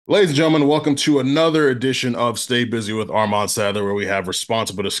Ladies and gentlemen, welcome to another edition of Stay Busy with Armon Sadler, where we have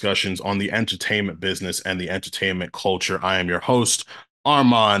responsible discussions on the entertainment business and the entertainment culture. I am your host,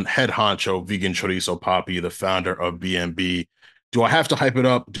 Armon, head honcho, vegan chorizo poppy, the founder of BNB. Do I have to hype it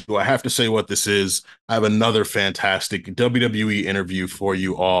up? Do I have to say what this is? I have another fantastic WWE interview for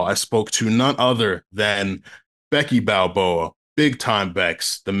you all. I spoke to none other than Becky Balboa, big time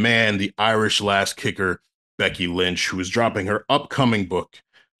Bex, the man, the Irish last kicker, Becky Lynch, who is dropping her upcoming book,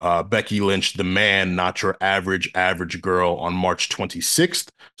 Becky Lynch, The Man, Not Your Average Girl, on March 26th.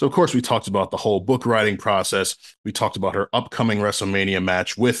 So, of course, we talked about the whole book writing process. We talked about her upcoming WrestleMania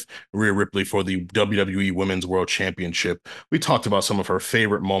match with Rhea Ripley for the WWE Women's World Championship. We talked about some of her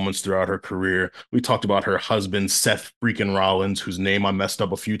favorite moments throughout her career. We talked about her husband, Seth freaking Rollins, whose name I messed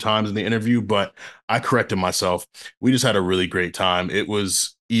up a few times in the interview, but I corrected myself. We just had a really great time. It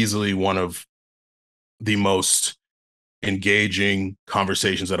was easily one of the most engaging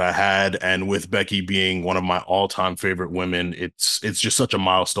conversations that I had, and with Becky being one of my all-time favorite women, it's just such a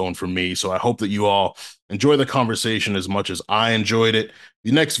milestone for me. So I hope that you all enjoy the conversation as much as I enjoyed it.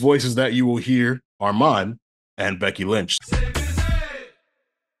 The next voices that you will hear are mine and Becky Lynch.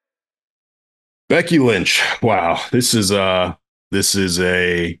 Becky Lynch. Wow, this is a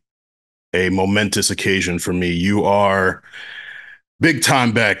momentous occasion for me. You are Big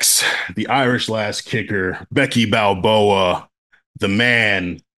Time Bex, the Irish last kicker, Becky Balboa, the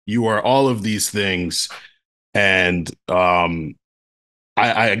man. You are all of these things. And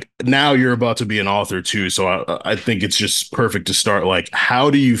I now you're about to be an author too. So I think it's just perfect to start. Like,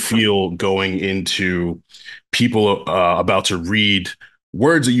 how do you feel going into people about to read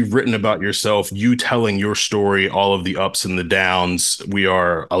words that you've written about yourself, you telling your story, all of the ups and the downs? We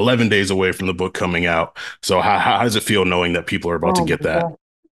are 11 days away from the book coming out. So how does it feel knowing that people are about to Oh get my that? God.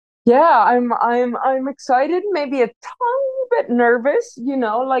 Yeah, I'm excited, maybe a tiny bit nervous,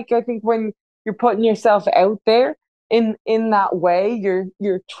 like I think when you're putting yourself out there in that way, you're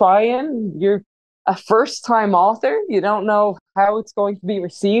a first time author. You don't know how it's going to be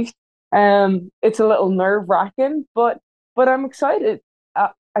received. It's a little nerve-wracking, but I'm excited.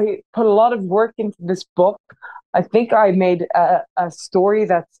 I put a lot of work into this book. I think I made a story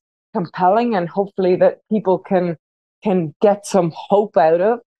that's compelling and hopefully that people can get some hope out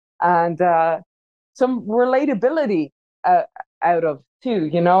of and some relatability uh, out of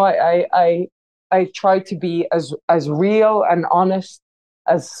too. I try to be as real and honest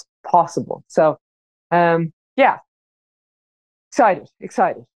as possible. So yeah, excited. I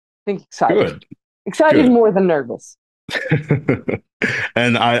think excited. Good, Excited good. more than nervous.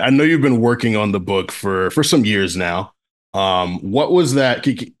 And I know you've been working on the book for some years now. What was that?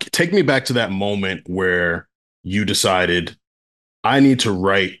 Take me back to that moment where you decided I need to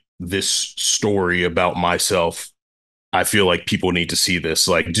write this story about myself. I feel like people need to see this.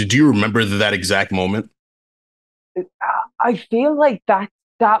 Like, did you remember that exact moment? I feel like that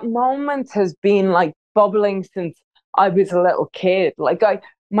moment has been like bubbling since I was a little kid.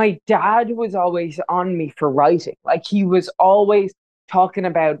 My dad was always on me for writing. Like he was always talking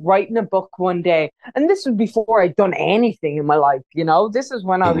about writing a book one day. And this was before I'd done anything in my life. This is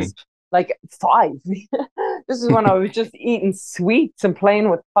when I Mhm. was like 5. This is when I was just eating sweets and playing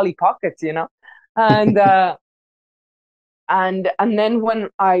with Polly Pockets. And and then when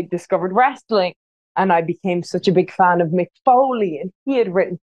I discovered wrestling and I became such a big fan of Mick Foley and he had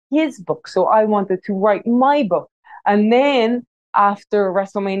written his book, so I wanted to write my book. And then after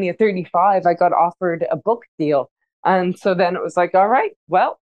WrestleMania 35, I got offered a book deal. And so then it was like, all right,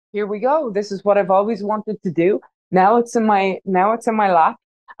 well, here we go. This is what I've always wanted to do. Now it's in my lap.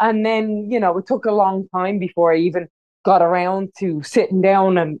 And then, it took a long time before I even got around to sitting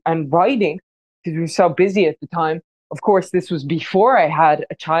down and writing because we were so busy at the time. Of course, this was before I had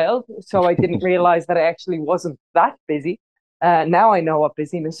a child, so I didn't realize that I actually wasn't that busy. Now I know what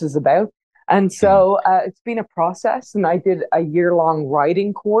busyness is about. And so it's been a process, and I did a year-long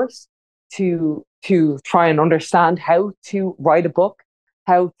writing course to try and understand how to write a book,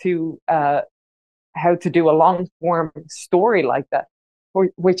 how to uh, how to do a long-form story like that,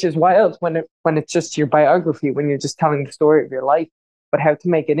 which is wild when it's just your biography, when you're just telling the story of your life, but how to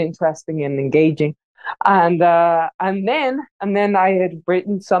make it interesting and engaging. And then I had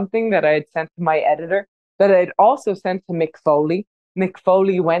written something that I had sent to my editor that I had also sent to Mick Foley. Mick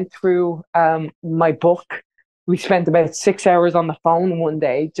Foley went through my book. We spent about 6 hours on the phone one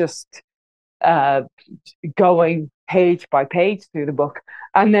day, just uh, going page by page through the book.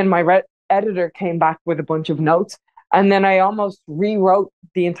 And then my editor came back with a bunch of notes. And then I almost rewrote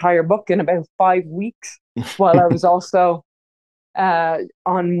the entire book in about 5 weeks while I was also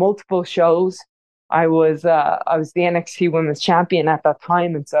on multiple shows. I was the NXT Women's Champion at that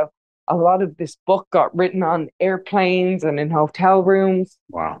time, and so a lot of this book got written on airplanes and in hotel rooms.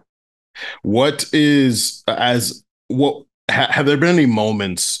 Wow. What is as what have there been any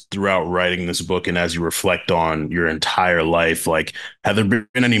moments throughout writing this book and as you reflect on your entire life, like have there been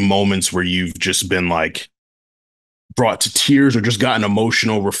any moments where you've just been like brought to tears or just gotten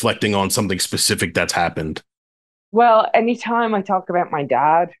emotional reflecting on something specific that's happened? Well, anytime I talk about my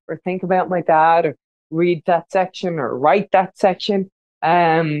dad or think about my dad or read that section or write that section,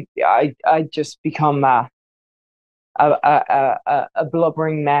 I just become a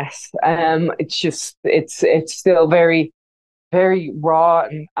blubbering mess. It's still very very raw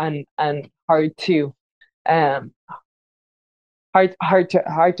and hard to um hard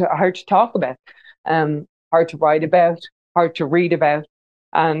to talk about, hard to write about, hard to read about,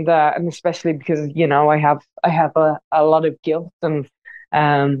 and especially because I have a lot of guilt and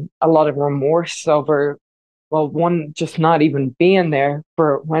a lot of remorse over, well, one, just not even being there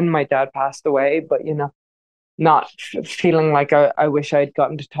for when my dad passed away, but not feeling like I wish I'd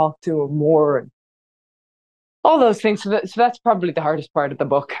gotten to talk to him more and all those things. So that's probably the hardest part of the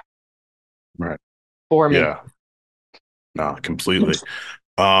book Right. for me. Yeah. No, completely.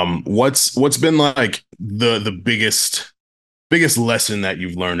 What's been like the biggest lesson that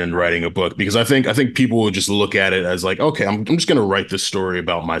you've learned in writing a book? Because I think people will just look at it as like, okay, I'm just gonna write this story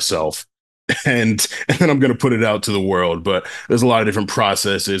about myself and then I'm gonna put it out to the world. But there's a lot of different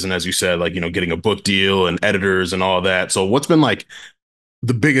processes, and as you said, like, getting a book deal and editors and all that. So what's been like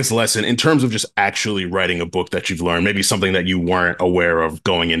the biggest lesson in terms of just actually writing a book that you've learned? Maybe something that you weren't aware of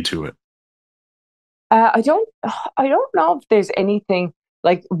going into it. I don't I don't know if there's anything,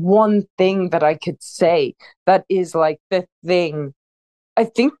 like one thing that I could say that is like the thing. I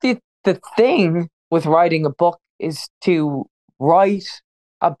think the thing with writing a book is to write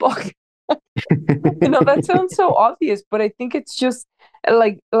a book. That sounds so obvious, but I think it's just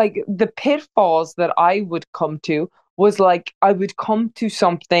like the pitfalls that I would come to was like I would come to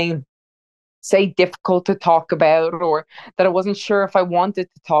something, say, difficult to talk about, or that I wasn't sure if I wanted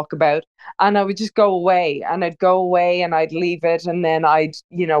to talk about, and I would just go away, and I'd go away and I'd leave it, and then I'd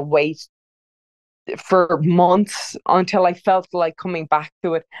wait for months until I felt like coming back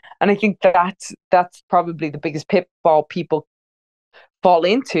to it. And I think that's probably the biggest pitfall people fall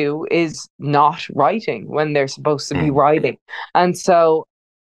into, is not writing when they're supposed to be Mm, writing. And so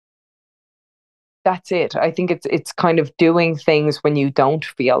that's it. I think it's kind of doing things when you don't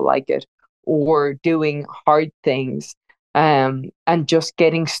feel like it, or doing hard things, and just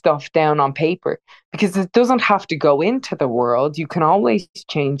getting stuff down on paper, because it doesn't have to go into the world. You can always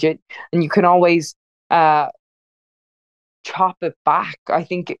change it, and you can always uh chop it back. I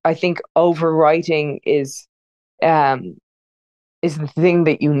think overwriting um is the thing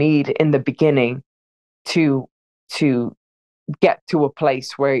that you need in the beginning to to get to a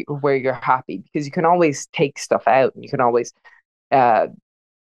place where you're happy, because you can always take stuff out and you can always uh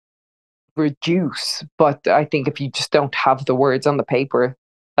reduce. But I think if you just don't have the words on the paper,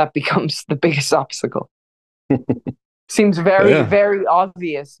 that becomes the biggest obstacle. Seems very, yeah. very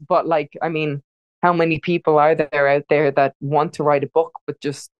obvious, but like, I mean, how many people are there out there that want to write a book, but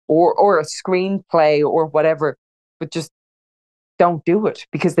just, or a screenplay or whatever, but just don't do it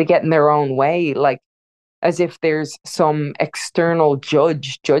because they get in their own way, like as if there's some external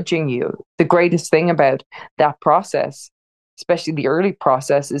judge judging you. The greatest thing about that process, especially the early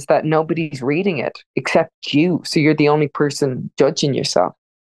process, is that nobody's reading it except you. So you're the only person judging yourself.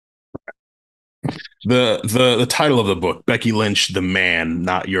 The title of the book, Becky Lynch, the man,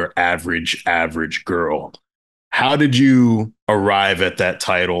 not your average girl. How did you arrive at that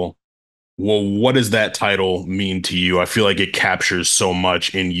title? Well, what does that title mean to you? I feel like it captures so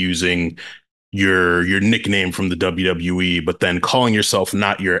much in using your nickname from the WWE, but then calling yourself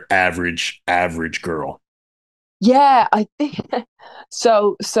not your average girl. Yeah, I think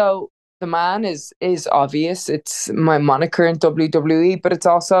so. So the man is obvious. It's my moniker in WWE, but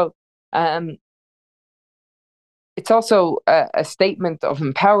um it's also a statement of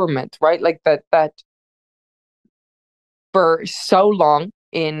empowerment, right? Like that for so long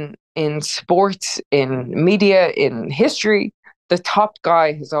in sports, in media, in history, the top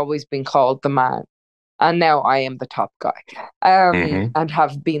guy has always been called the man. And now I am the top guy, Hmm. and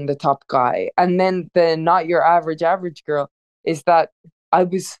have been the top guy. And then the not your average girl is that I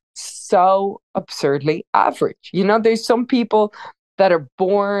was so absurdly average. There's some people that are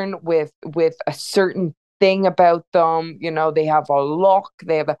born with a certain thing about them. They have a look,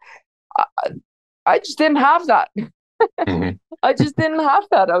 they have a. I, I just didn't have that. Hmm. I just didn't have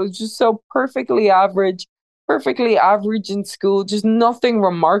that. I was just so perfectly average in school, just nothing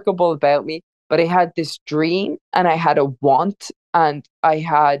remarkable about me. but I had this dream and I had a want and I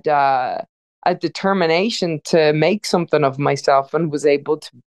had a determination to make something of myself and was able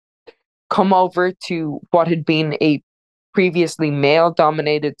to come over to what had been a previously male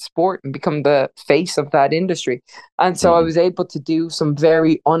dominated sport and become the face of that industry. And so I Mhm. was able to do some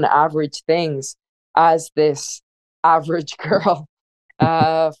very unaverage things as this average girl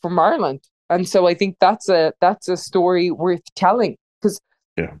from Ireland. And so I think that's a story worth telling because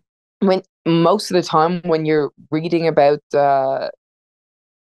Yeah. when most of the time when you're reading about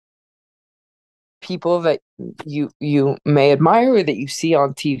people that you may admire or that you see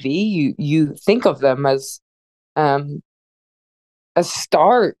on TV, you think of them um as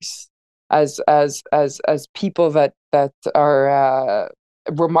stars, as people that are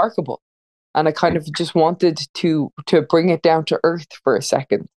remarkable. And I kind of just wanted to bring it down to earth for a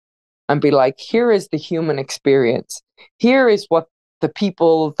second and be like, here is the human experience. Here is what the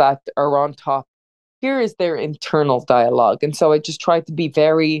people that are on top, here is their internal dialogue. And so I just tried to be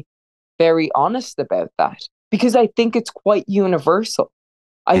very, very honest about that because I think it's quite universal.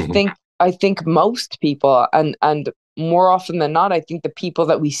 I Mhm. think I think most people and more often than not, I think the people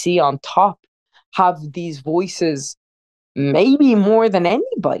that we see on top have these voices maybe more than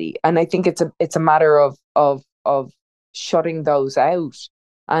anybody. And I think it's a matter of shutting those out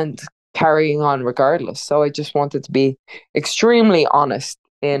and carrying on regardless. So I just wanted to be extremely honest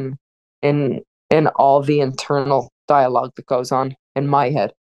in in all the internal dialogue that goes on in my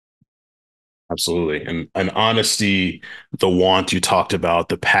head. Absolutely. And honesty, the want you talked about,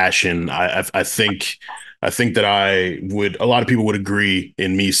 the passion, I think that a lot of people would agree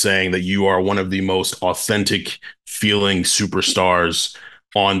in me saying that you are one of the most authentic feeling superstars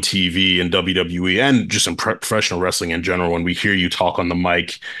on TV and WWE and just in professional wrestling in general. When we hear you talk on the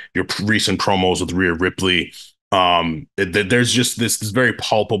mic, your recent promos with Rhea Ripley, there's just this very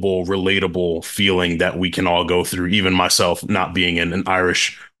palpable, relatable feeling that we can all go through, even myself not being an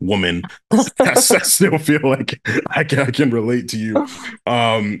Irish woman. I still feel like I can relate to you.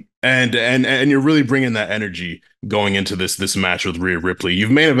 And you're really bringing that energy going into this match with Rhea Ripley.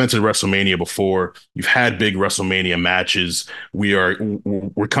 You've main evented WrestleMania before. You've had big WrestleMania matches. We're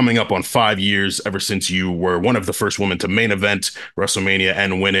coming up on 5 years ever since you were one of the first women to main event WrestleMania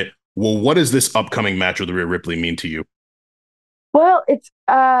and win it. Well, what does this upcoming match with Rhea Ripley mean to you? Well, it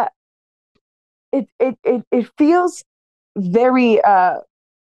feels very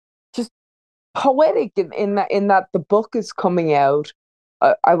just poetic in that the book is coming out.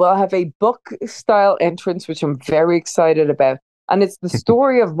 I will have a book style entrance, which I'm very excited about, and it's the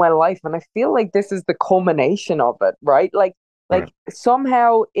story of my life. And I feel like this is the culmination of it, right? Right. Like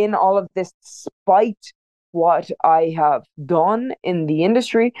somehow in all of this, despite what I have done in the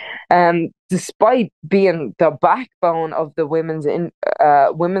industry, despite being the backbone of the women's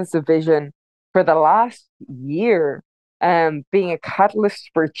division for the last year, being a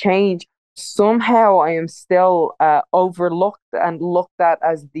catalyst for change somehow I am still overlooked and looked at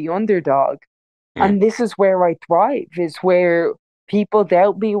as the underdog. Mm. And this is where I thrive, is where people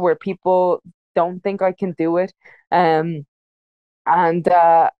doubt me, where people don't think I can do it. Um, and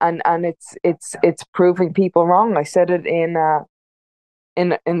it's proving people wrong. I said it in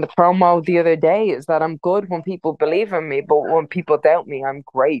the promo the other day is that I'm good when people believe in me, but when people doubt me, I'm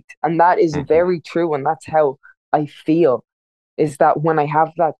great. And that is Mhm. very true, and that's how I feel is that when I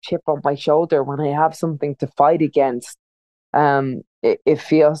have that chip on my shoulder, when I have something to fight against, it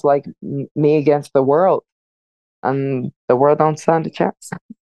feels like me against the world, and the world don't stand a chance.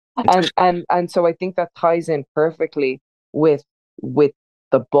 And so I think that ties in perfectly with with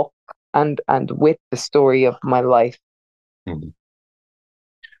the book and with the story of my life. Mhm.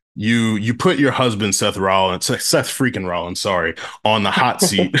 You put your husband Seth freaking Rollins, sorry, on the hot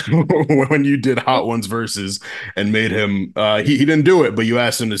seat when you did Hot Ones versus and made him he didn't do it, but you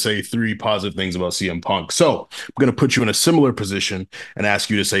asked him to say three positive things about CM Punk. So I'm gonna put you in a similar position and ask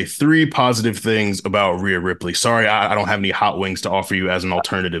you to say three positive things about Rhea Ripley. Sorry, I don't have any hot wings to offer you as an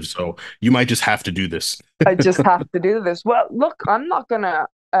alternative, so you might just have to do this. I just have to do this. Well, look, I'm not gonna.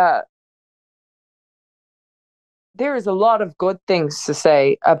 There is a lot of good things to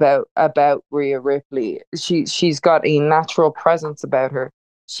say about Rhea Ripley. She's got a natural presence about her.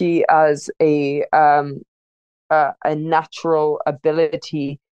 She has a natural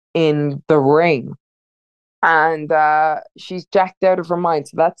ability in the ring, and she's jacked out of her mind.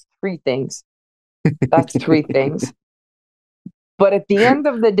 So that's three things. That's three things. But at the end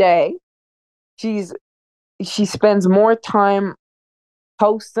of the day, she's she spends more time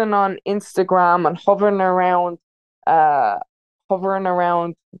posting on Instagram and uh hovering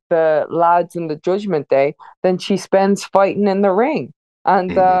around the lads in the Judgment Day than she spends fighting in the ring. And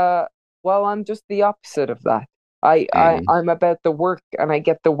Mhm. Well, I'm just the opposite of that. Hmm. I'm about the work and I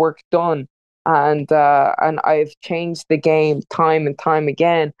get the work done. And I've changed the game time and time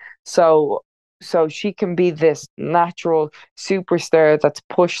again. So so she can be this natural superstar that's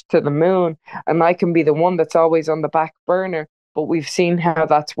pushed to the moon, and I can be the one that's always on the back burner. But we've seen how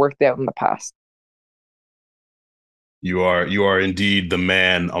that's worked out in the past. You are indeed the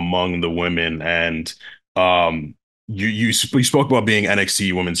man among the women, and um, you spoke about being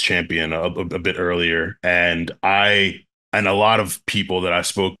NXT Women's Champion a bit earlier, and I and a lot of people that I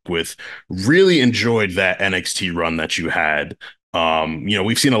spoke with really enjoyed that NXT run that you had.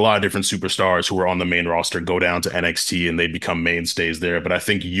 We've seen a lot of different superstars who are on the main roster go down to NXT and they become mainstays there, but I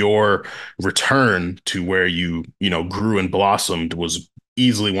think your return to where you grew and blossomed was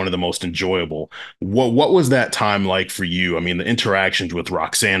easily one of the most enjoyable. What was that time like for you? I mean, the interactions with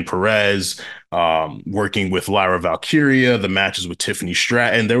Roxanne Perez, working with Lyra Valkyria, the matches with Tiffany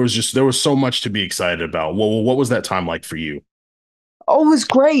Stratton. There was so much to be excited about. What was that time like for you? Oh, it was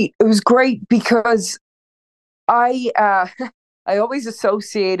great. It was great because I I always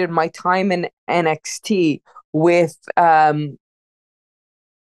associated my time in NXT with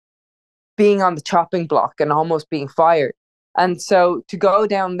being on the chopping block and almost being fired. And so to go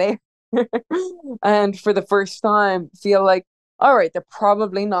down there and for the first time feel like, all right, they're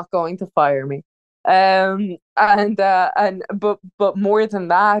probably not going to fire me. And but more than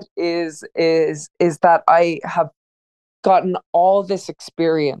that is that I have gotten all this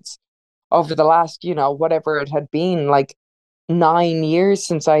experience over the last, whatever it had been, like 9 years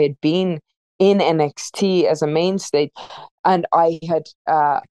since I had been in NXT as a mainstay, and I had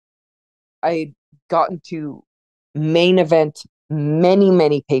gotten to main event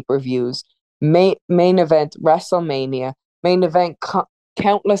many pay-per-views, main event WrestleMania, main event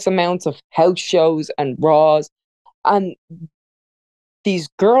countless amounts of house shows and Raws, and these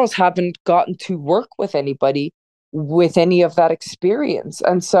girls haven't gotten to work with anybody with any of that experience.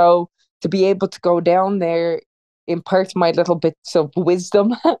 And so to be able to go down there, impart my little bits of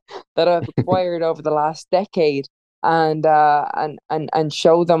wisdom that I've acquired over the last decade, and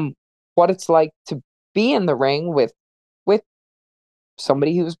show them what it's like to be in the ring with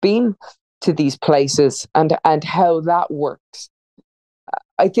somebody who's been to these places, and how that works.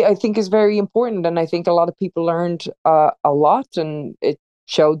 I think is very important, and I think a lot of people learned a lot, and it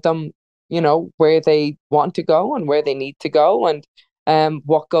showed them, where they want to go and where they need to go, and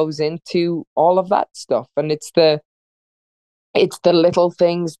what goes into all of that stuff. And it's the little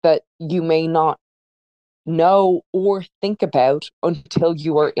things that you may not know or think about until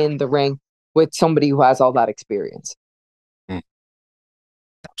you are in the ring with somebody who has all that experience.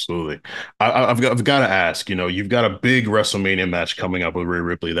 Absolutely. I've got to ask, you've got a big WrestleMania match coming up with Rhea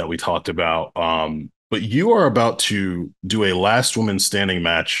Ripley that we talked about. But you are about to do a last woman standing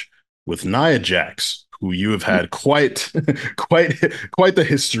match with Nia Jax, who you have had quite quite quite the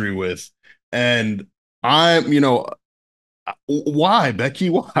history with. And I'm, why, Becky?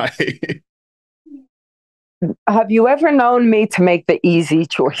 Why? Have you ever known me to make the easy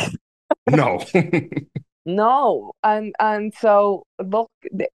choice? No. No, and so look,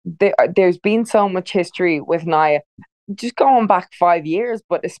 there's been so much history with Nia, just going back 5 years,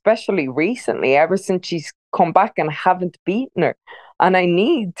 but especially recently, ever since she's come back, and I haven't beaten her, and I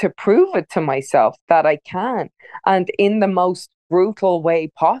need to prove it to myself that I can, and in the most brutal way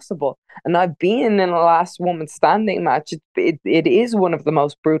possible. And I've been in a last woman standing match. It is one of the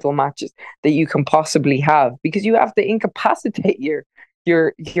most brutal matches that you can possibly have, because you have to incapacitate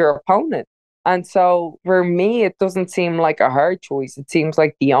your opponent. And so for me, it doesn't seem like a hard choice. It seems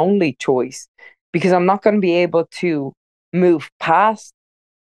like the only choice, because I'm not going to be able to move past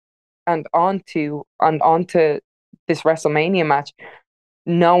and onto this WrestleMania match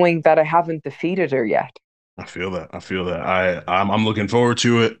knowing that I haven't defeated her yet. I feel that. I feel that. I'm looking forward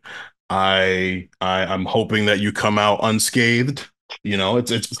to it. I'm hoping that you come out unscathed.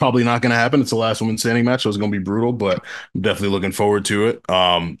 It's probably not going to happen. It's the last woman standing match, so it's going to be brutal, but I'm definitely looking forward to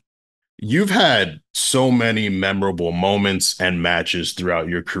it. You've had so many memorable moments and matches throughout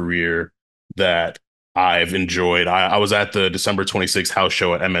your career that I've enjoyed. I was at the December 26th house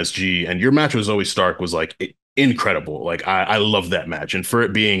show at MSG, and your match with Zoe Stark was like incredible. Like I love that match. And for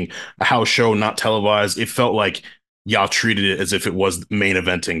it being a house show, not televised, it felt like y'all treated it as if it was main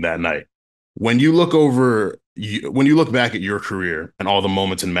eventing that night. When you look back at your career and all the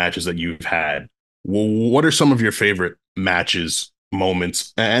moments and matches that you've had, what are some of your favorite matches,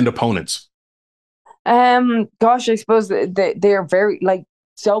 moments, and opponents? Gosh, I suppose they're very, like,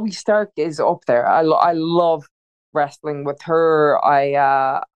 Zoe Stark is up there. I love wrestling with her.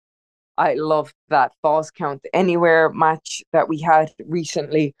 I love that Falls Count Anywhere match that we had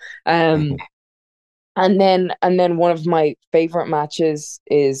recently. Um, Mhm. and then one of my favorite matches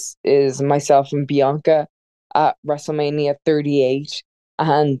is myself and Bianca at WrestleMania 38,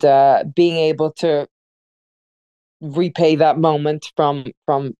 and being able to repay that moment from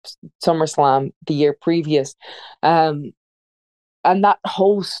SummerSlam the year previous. Um, and that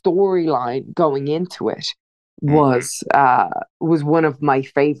whole storyline going into it Mm. was one of my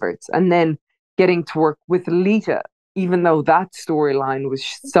favorites. And then getting to work with Lita, even though that storyline was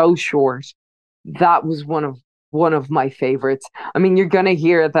so short, that was one of my favorites. I mean, you're gonna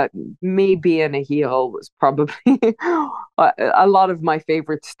hear that me being a heel was probably a lot of my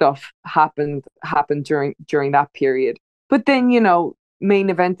favorite stuff happened during that period. But then, main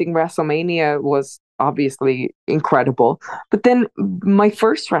eventing WrestleMania was obviously incredible. But then my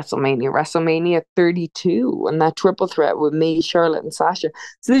first WrestleMania 32, and that triple threat with me, Charlotte, and Sasha.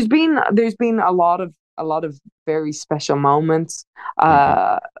 So there's been a lot of very special moments.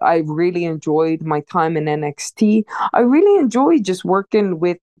 Mhm. I really enjoyed my time in NXT. I really enjoyed just working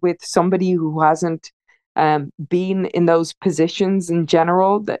with somebody who hasn't been in those positions in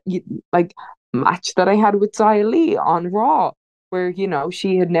general. That like match that I had with Xia Li on Raw, where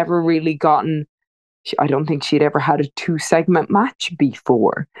she had never really gotten. I don't think she'd ever had a two-segment match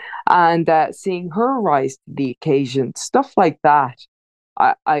before, and seeing her rise to the occasion, stuff like that,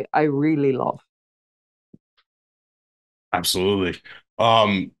 I really love. Absolutely.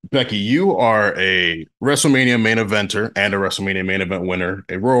 Becky, you are a WrestleMania main eventer and a WrestleMania main event winner,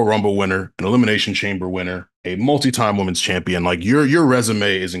 a Royal Rumble winner, an Elimination Chamber winner, a multi-time women's champion. Like your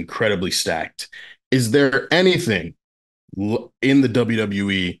resume is incredibly stacked. Is there anything in the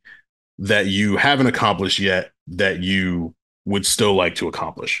WWE that you haven't accomplished yet that you would still like to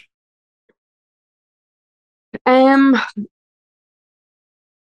accomplish? Um,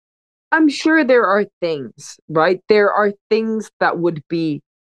 I'm sure there are things, right? There are things that would be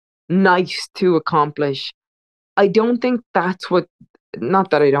nice to accomplish. I don't think not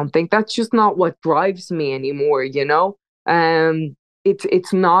that I don't think, that's just not what drives me anymore. It's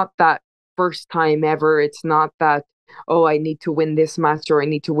not that first time ever. It's not that, oh, I need to win this match, or I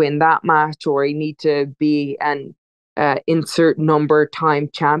need to win that match, or I need to be an insert number time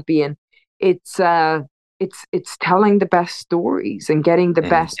champion. It's uh it's telling the best stories and getting the Mhm.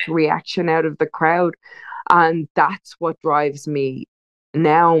 best reaction out of the crowd. And that's what drives me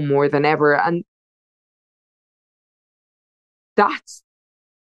now more than ever. And that's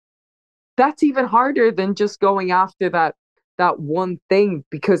that's even harder than just going after that one thing,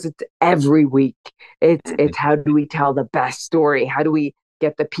 because it's every week. It's how do we tell the best story? How do we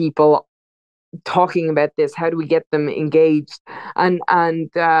get the people talking about this? How do we get them engaged? And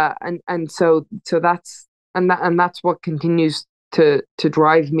so that's what continues to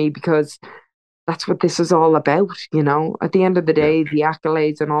drive me, because that's what this is all about. At the end of the Yeah. day, the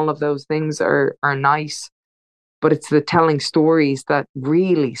accolades and all of those things are nice, but it's the telling stories that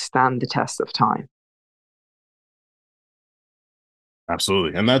really stand the test of time.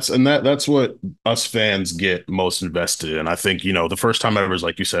 Absolutely. And that's what us fans get most invested in. I think, the first time evers,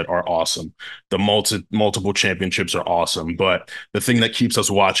 like you said, are awesome. The multiple championships are awesome. But the thing that keeps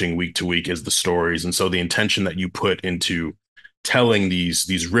us watching week to week is the stories. And so the intention that you put into telling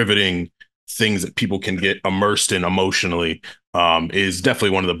these riveting things that people can get immersed in emotionally is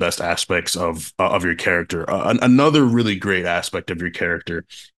definitely one of the best aspects of your character. Another really great aspect of your character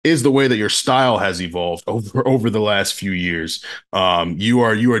is the way that your style has evolved over the last few years. You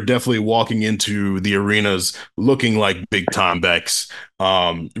are definitely walking into the arenas looking like big time Bex.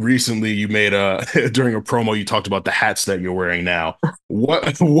 Recently, you made a during a promo, you talked about the hats that you're wearing now.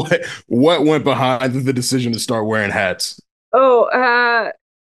 What went behind the decision to start wearing hats? Oh,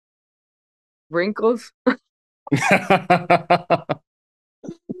 wrinkles.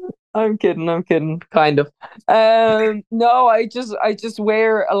 I'm kidding, kind of. No, I just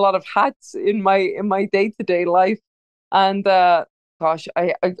wear a lot of hats in my day-to-day life. And gosh,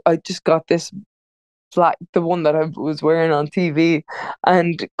 I just got this flat, the one that I was wearing on TV,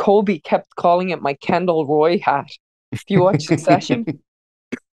 and Colby kept calling it my Kendall Roy hat. Do you watch Succession?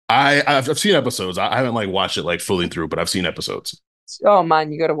 I've seen episodes. I haven't like watched it like fully through, but I've seen episodes. Oh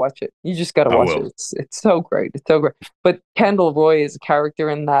man, you gotta watch it. You just gotta I watch it. will. It's so great. It's so great. But Kendall Roy is a character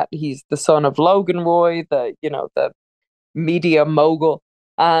in that he's the son of Logan Roy, the media mogul,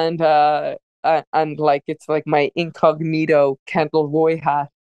 and like it's like my incognito Kendall Roy hat.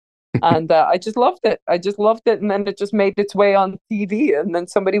 And I just loved it. I just loved it. And then it just made its way on TV. And then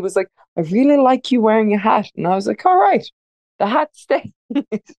somebody was like, I really like you wearing a hat. And I was like, all right, the hat stays.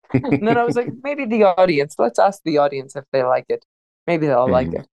 And then I was like, maybe the audience, let's ask the audience if they like it. Maybe they'll like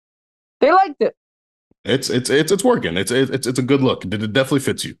Mhm. it. They liked it. It's working. It's a good look. It definitely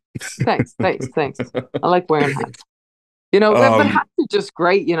fits you. Thanks, thanks, thanks. I like wearing hats. You know, but Um, hats are just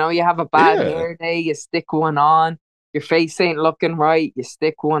great. You know, you have a bad yeah. hair day, you stick one on. Your face ain't looking right, you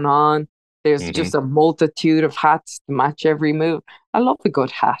stick one on. There's hmm just a multitude of hats to match every move. I love a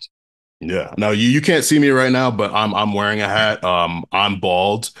good hat. Yeah. Now you can't see me right now, but I'm wearing a hat. I'm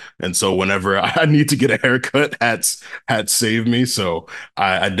bald, and so whenever I need to get a haircut, hats save me. So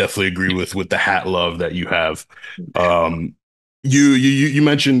I definitely agree with the hat love that you have. Um, you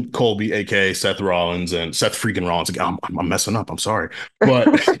mentioned Colby, aka Seth Rollins, and Seth freaking Rollins. Again, I'm messing up. I'm sorry,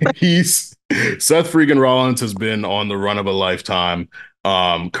 but he's Seth freaking Rollins has been on the run of a lifetime.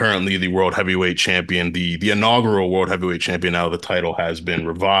 Currently the world heavyweight champion, the inaugural world heavyweight champion. Now the title has been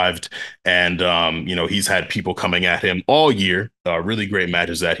revived, and he's had people coming at him all year. Really great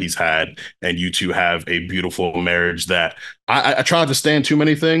matches that he's had, and you two have a beautiful marriage that I try not to stand too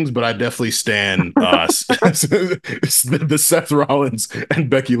many things, but I definitely stand the Seth Rollins and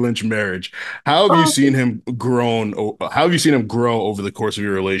Becky Lynch marriage. How have you Oh, seen him grown? How have you seen him grow over the course of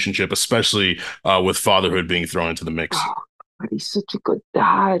your relationship, especially with fatherhood being thrown into the mix? oh, but he's such a good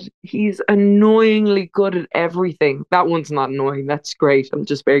dad. He's annoyingly good at everything. That one's not annoying. That's great. I'm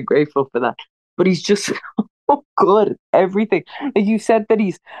just very grateful for that. But he's just so good at everything. Like you said that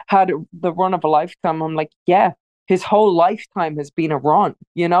he's had the run of a lifetime. I'm like, yeah, his whole lifetime has been a run,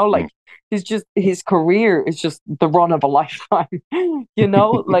 Mm. like his career is just the run of a lifetime,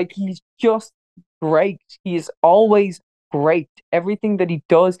 like he's just great. He's always great. Everything that he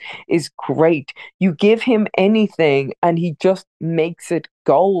does is great. You give him anything and he just makes it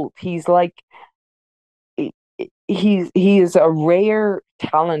gold. He's like he is a rare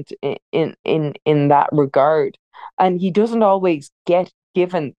talent in that regard, and he doesn't always get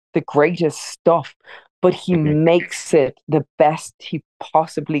given the greatest stuff, but he Mhm. makes it the best he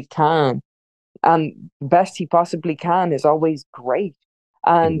possibly can, and the best he possibly can is always great.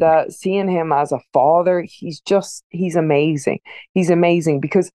 And Mhm. seeing him as a father, he's amazing. He's amazing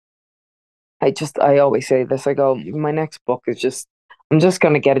because I always say this. I go, my next book is just, I'm just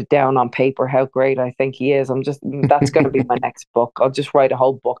going to get it down on paper how great I think he is. That's going to be my next book. I'll just write a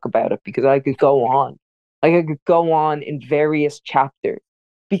whole book about it because I could go on. Like I could go on in various chapters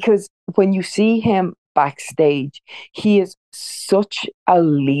because when you see him backstage, he is such a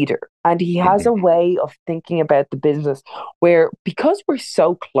leader and he has Mhm. a way of thinking about the business where because we're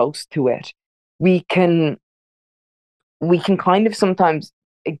so close to it, we can we can kind of sometimes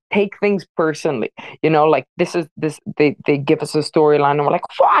take things personally, like they give us a storyline and we're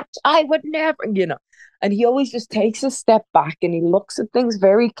like, what? I would never. And he always just takes a step back and he looks at things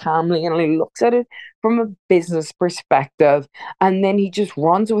very calmly and he looks at it from a business perspective and then he just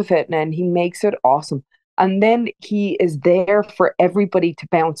runs with it and he makes it awesome. And then he is there for everybody to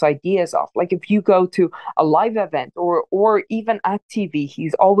bounce ideas off. Like if you go to a live event or even at TV,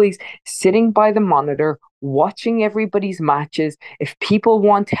 he's always sitting by the monitor watching everybody's matches. If people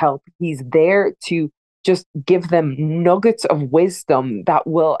want help, he's there to just give them nuggets of wisdom that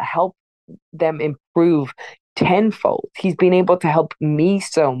will help them improve tenfold. He's been able to help me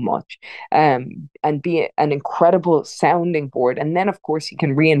so much, and be an incredible sounding board. And then, of course, he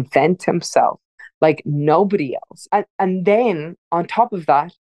can reinvent himself like nobody else. And then on top of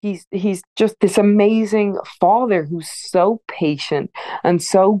that, he's just this amazing father who's so patient and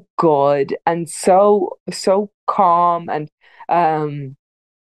so good and so calm and um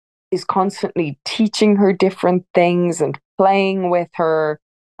is constantly teaching her different things and playing with her.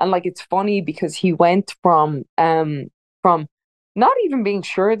 And like it's funny because he went from not even being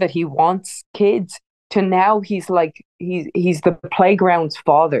sure that he wants kids to now he's like he's the playground's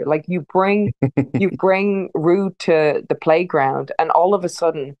father. Like you bring Rue to the playground and all of a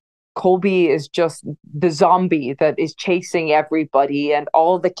sudden Colby is just the zombie that is chasing everybody and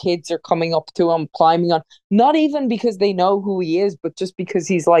all the kids are coming up to him, climbing on, not even because they know who he is, but just because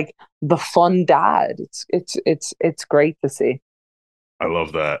he's like the fun dad. It's great to see. I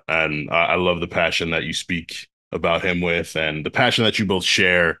love that, and I love the passion that you speak about him with, and the passion that you both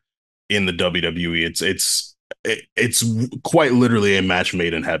share in the WWE. It's quite literally a match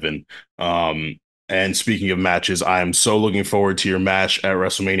made in heaven. And speaking of matches, I am so looking forward to your match at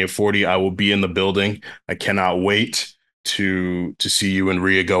WrestleMania 40. I will be in the building. I cannot wait to see you and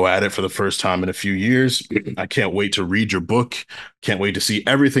Rhea go at it for the first time in a few years. I can't wait to read your book. Can't wait to see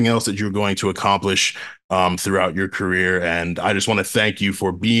everything else that you're going to accomplish throughout your career. And I just want to thank you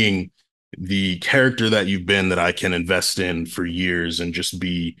for being the character that you've been that I can invest in for years and just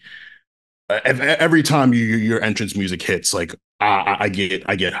be every time your entrance music hits, like I get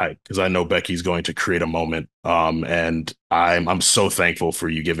hyped because I know Becky's going to create a moment. And I'm so thankful for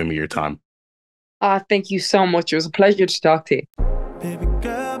you giving me your time. Thank you so much. It was a pleasure to talk to you. Baby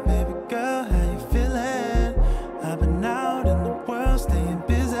girl, how you feeling? I've been out in the world staying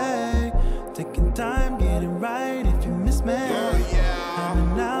busy, taking